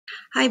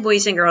Hi,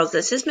 boys and girls.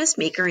 This is Miss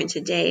Maker, and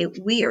today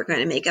we are going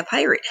to make a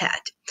pirate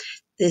hat.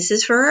 This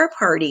is for our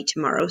party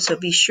tomorrow, so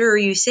be sure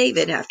you save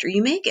it after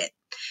you make it.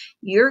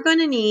 You're going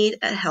to need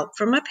help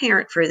from a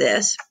parent for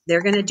this.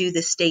 They're going to do the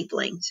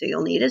stapling. So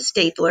you'll need a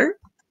stapler,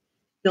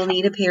 you'll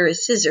need a pair of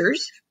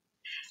scissors,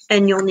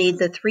 and you'll need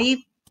the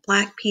 3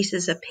 black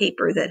pieces of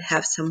paper that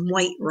have some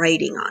white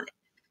writing on it.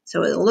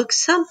 So it'll look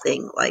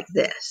something like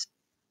this.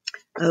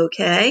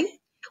 Okay?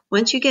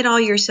 Once you get all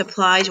your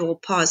supplies, we'll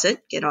pause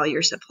it, get all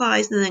your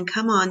supplies, and then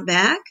come on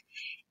back.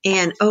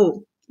 And,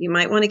 you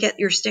might want to get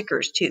your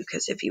stickers too,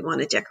 because if you want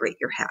to decorate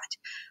your hat.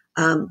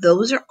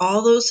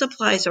 All those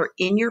supplies are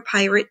in your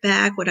pirate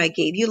bag, what I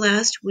gave you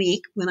last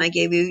week when I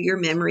gave you your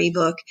memory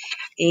book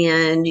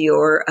and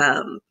your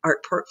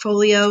art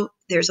portfolio.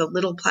 There's a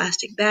little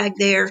plastic bag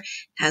there,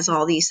 has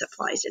all these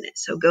supplies in it.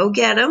 So go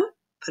get them,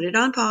 put it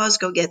on pause,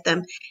 go get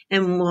them,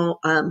 and we'll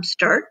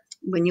start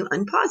when you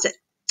unpause it.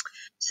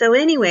 So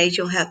anyways,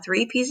 you'll have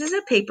 3 pieces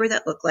of paper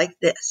that look like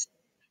this.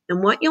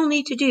 And what you'll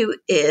need to do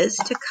is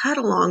to cut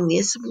along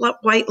this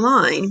white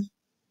line,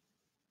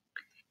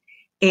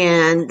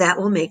 and that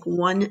will make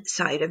one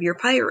side of your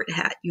pirate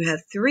hat. You have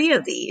 3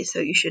 of these, so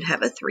you should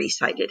have a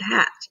 3-sided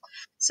hat.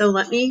 So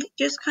let me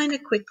just kind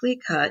of quickly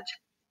cut.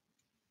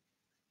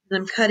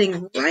 I'm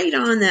cutting right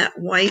on that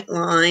white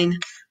line.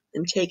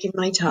 I'm taking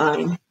my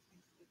time.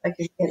 I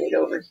can get it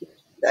over here so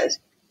you guys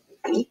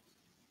can see.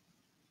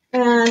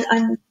 And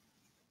I'm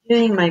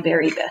doing my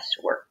very best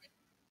to work.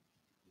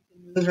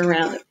 Move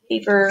around the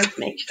paper,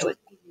 make sure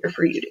it's easier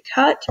for you to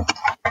cut,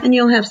 and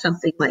you'll have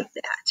something like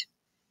that.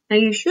 Now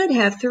you should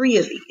have 3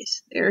 of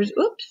these. There's,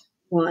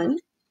 1,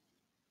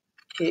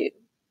 2,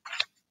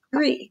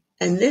 3.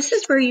 And this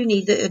is where you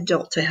need the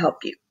adult to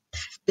help you.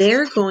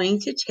 They're going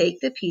to take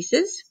the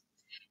pieces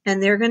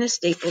and they're going to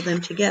staple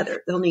them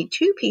together. They'll need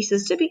 2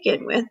 pieces to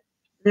begin with.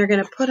 They're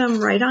going to put them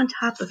right on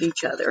top of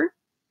each other,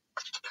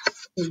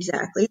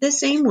 exactly the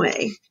same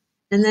way.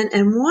 And then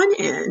on one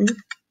end,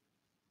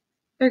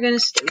 they're going to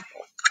staple.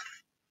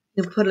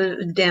 And put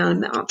it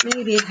down about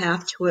maybe a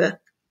half to an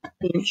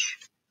inch,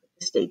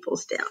 the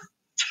staples down.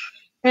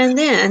 And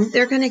then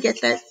they're going to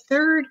get that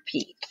 3rd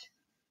piece.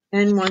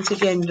 And once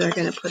again, they're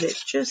going to put it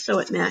just so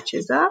it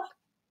matches up,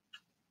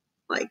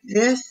 like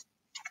this,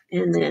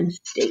 and then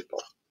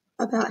staple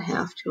about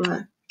half to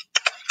an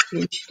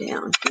inch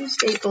down. 2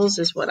 staples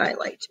is what I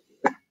like to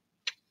do.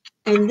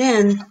 And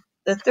then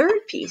the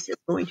 3rd piece is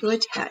going to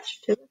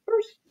attach to the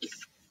 1st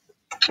piece.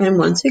 And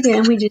once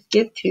again, we just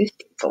give 2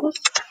 staples.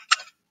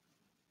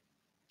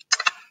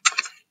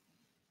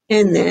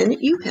 And then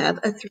you have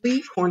a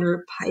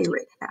 3-corner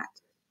pirate hat.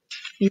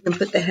 You can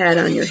put the hat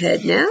on your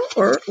head now,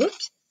 or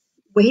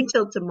wait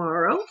till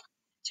tomorrow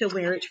to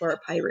wear it to our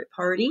pirate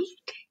party.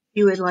 If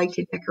you would like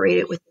to decorate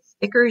it with the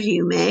stickers,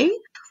 you may,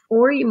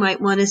 or you might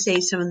want to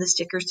save some of the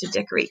stickers to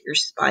decorate your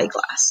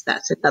spyglass.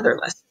 That's another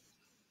lesson.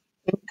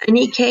 In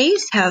any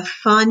case, have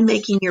fun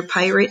making your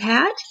pirate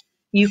hat.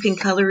 You can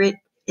color it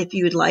if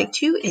you would like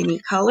to, any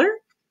color.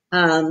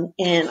 And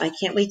I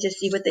can't wait to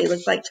see what they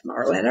look like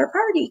tomorrow at our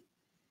party.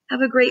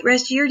 Have a great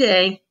rest of your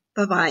day.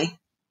 Bye-bye.